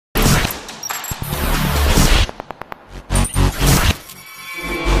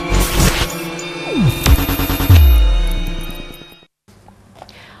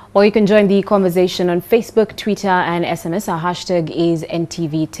Or you can join the conversation on Facebook, Twitter and SMS. Our hashtag is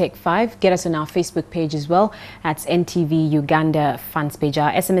NTVTech5. Get us on our Facebook page as well. That's NTV Uganda Fans page.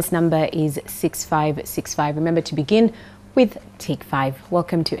 Our SMS number is 6565. Remember to begin with Take 5.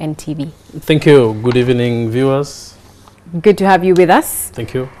 Welcome to NTV. Thank you. Good evening, viewers. Good to have you with us.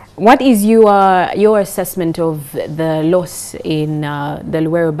 Thank you. What is your assessment of the loss in the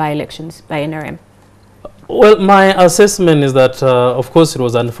Luweero by-elections by NRM? Well, my assessment is that, of course, it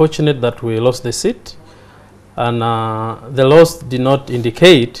was unfortunate that we lost the seat. And the loss did not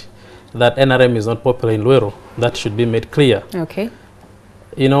indicate that NRM is not popular in Luweero. That should be made clear. Okay.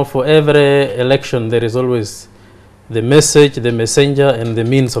 You know, for every election, there is always the message, the messenger, and the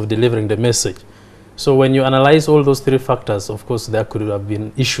means of delivering the message. So when you analyze all those three factors, of course, there could have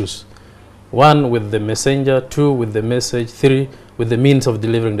been issues. One, with the messenger; two, with the message; three, with the means of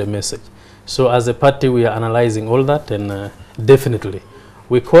delivering the message. So as a party, we are analyzing all that, and definitely,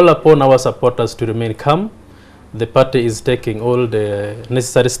 we call upon our supporters to remain calm. The party is taking all the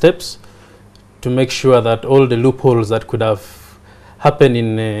necessary steps to make sure that all the loopholes that could have happened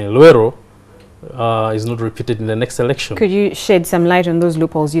in Luweero is not repeated in the next election. Could you shed some light on those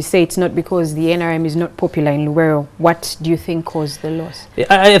loopholes? You say it's not because the NRM is not popular in Luweero. What do you think caused the loss?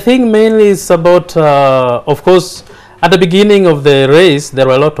 I think mainly it's about, of course, at the beginning of the race, there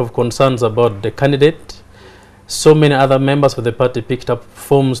were a lot of concerns about the candidate. So many other members of the party picked up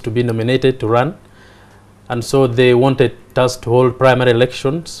forms to be nominated to run. And so they wanted us to hold primary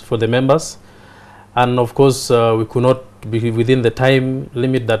elections for the members. And of course, we could not be within the time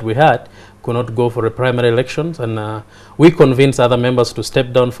limit that we had, could not go for a primary elections. And we convinced other members to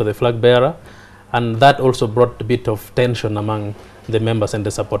step down for the flag bearer. And that also brought a bit of tension among the members and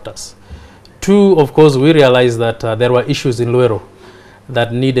the supporters. Two, of course, we realized that there were issues in Luweero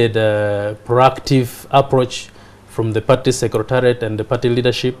that needed a proactive approach from the party secretariat and the party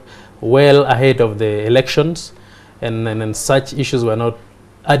leadership well ahead of the elections, and such issues were not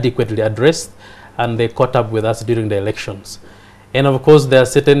adequately addressed, and they caught up with us during the elections. And of course, there are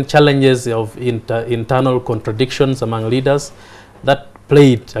certain challenges of internal contradictions among leaders that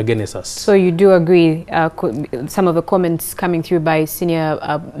played against us. So you do agree some of the comments coming through by senior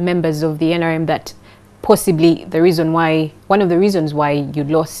members of the NRM that possibly the reason why, one of the reasons why you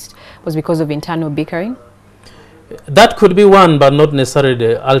lost was because of internal bickering? That could be one, but not necessarily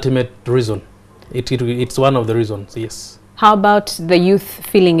the ultimate reason. It's one of the reasons, yes. How about the youth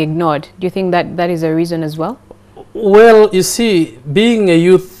feeling ignored? Do you think that that is a reason as well? Well, you see, being a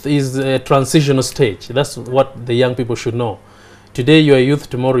youth is a transitional stage. That's what the young people should know. Today you are a youth,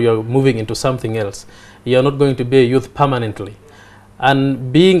 tomorrow you are moving into something else. You are not going to be a youth permanently.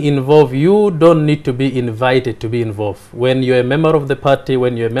 And being involved, you don't need to be invited to be involved. When you're a member of the party,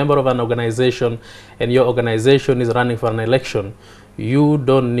 when you're a member of an organization, and your organization is running for an election, you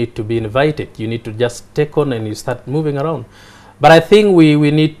don't need to be invited. You need to just take on and you start moving around. But I think we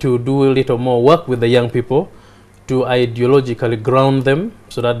need to do a little more work with the young people to ideologically ground them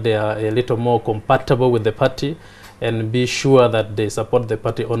so that they are a little more compatible with the party, and be sure that they support the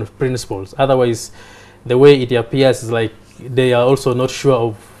party on principles. Otherwise, the way it appears is like they are also not sure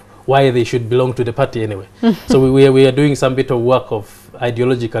of why they should belong to the party anyway. So we are doing some bit of work of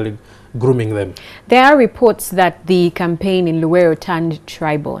ideologically grooming them. There are reports that the campaign in Luweero turned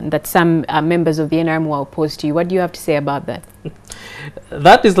tribal and that some members of the NRM were opposed to you. What do you have to say about that?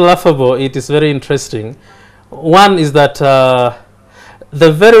 That is laughable. It is very interesting. One is that the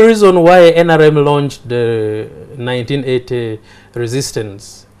very reason why NRM launched the 1980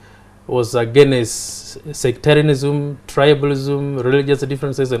 resistance was against sectarianism, tribalism, religious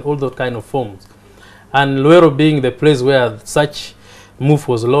differences, and all those kind of forms. And Luweero being the place where such move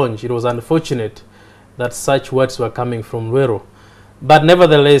was launched, it was unfortunate that such words were coming from Luweero. But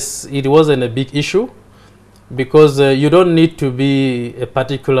nevertheless, it wasn't a big issue, because you don't need to be a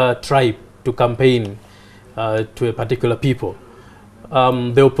particular tribe to campaign to a particular people.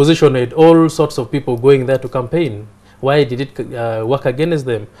 The opposition had all sorts of people going there to campaign. Why did it work against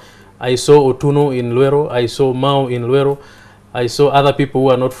them? I saw Otuno in Luweero, I saw Mao in Luweero, I saw other people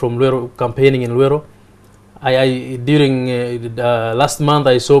who are not from Luweero campaigning in Luweero. During last month,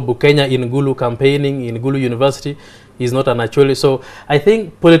 I saw Bukenya in Gulu campaigning in Gulu University. He's not an actually. So I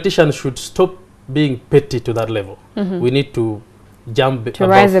think politicians should stop being petty to that level. We need to jump to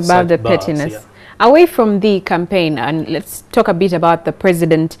rise above the pettiness. Yeah. Away from the campaign, and let's talk a bit about the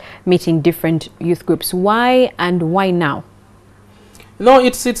president meeting different youth groups. Why and why now? No,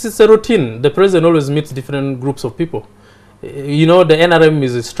 it's a routine. The president always meets different groups of people. You know, the NRM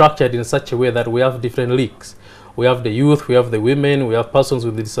is structured in such a way that we have different leagues. We have the youth, we have the women, we have persons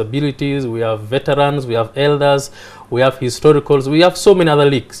with disabilities, we have veterans, we have elders, we have historicals, we have so many other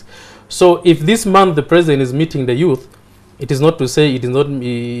leagues. So if this month the president is meeting the youth, it is not to say it is not,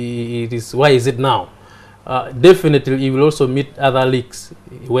 it is, why is it now? Definitely he will also meet other leagues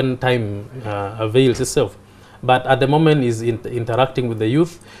when time avails itself. But at the moment he's interacting with the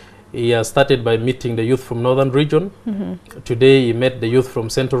youth. He has started by meeting the youth from Northern Region. Today he met the youth from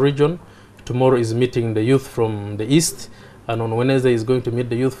Central Region. Tomorrow is meeting the youth from the East. And on Wednesday he's going to meet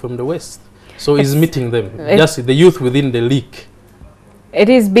the youth from the West. So he's meeting them, just the youth within the league. It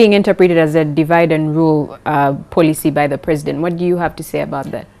is being interpreted as a divide and rule policy by the president. What do you have to say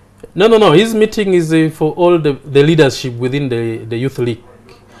about that? No. His meeting is for all the leadership within the youth league.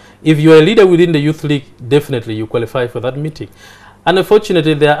 If you are a leader within the youth league, definitely you qualify for that meeting. And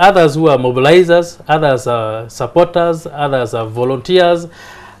unfortunately, there are others who are mobilizers, others are supporters, others are volunteers,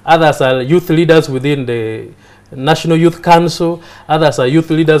 others are youth leaders within the National Youth Council, others are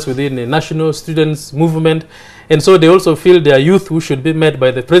youth leaders within the National Students Movement. And so they also feel they are youth who should be met by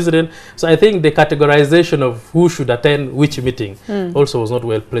the president. So I think the categorization of who should attend which meeting also was not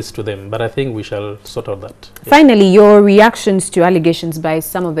well placed to them. But I think we shall sort out that. Finally, your reactions to allegations by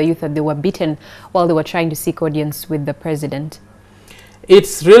some of the youth that they were beaten while they were trying to seek audience with the president?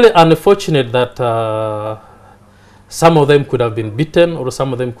 It's really unfortunate that some of them could have been beaten or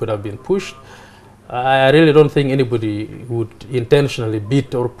some of them could have been pushed. I really don't think anybody would intentionally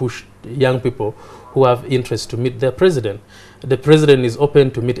beat or push young people who have interest to meet their president. The president is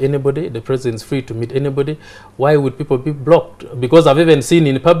open to meet anybody. The president is free to meet anybody. Why would people be blocked? Because I've even seen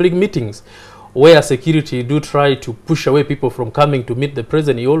in public meetings where security do try to push away people from coming to meet the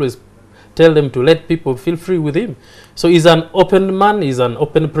president. He always tell them to let people feel free with him. So he's an open man, he's an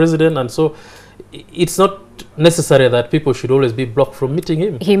open president, and so it's not necessary that people should always be blocked from meeting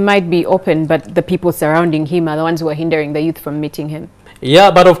him. He might be open, but the people surrounding him are the ones who are hindering the youth from meeting him.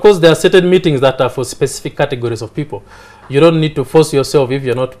 Yeah, but of course there are certain meetings that are for specific categories of people. You don't need to force yourself if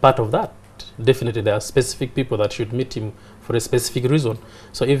you're not part of that. Definitely there are specific people that should meet him for a specific reason.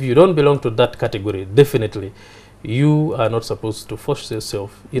 So if you don't belong to that category, definitely you are not supposed to force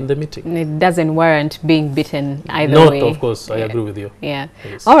yourself in the meeting. It doesn't warrant being beaten either way. Not, of course, I agree with you. Yeah.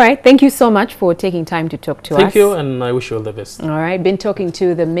 Yes. All right. Thank you so much for taking time to talk to us. Thank you, and I wish you all the best. All right. Been talking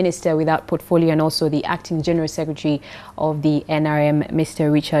to the Minister without Portfolio and also the Acting General Secretary of the NRM,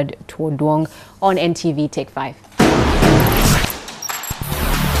 Mr. Richard Todwong, on NTV Take 5.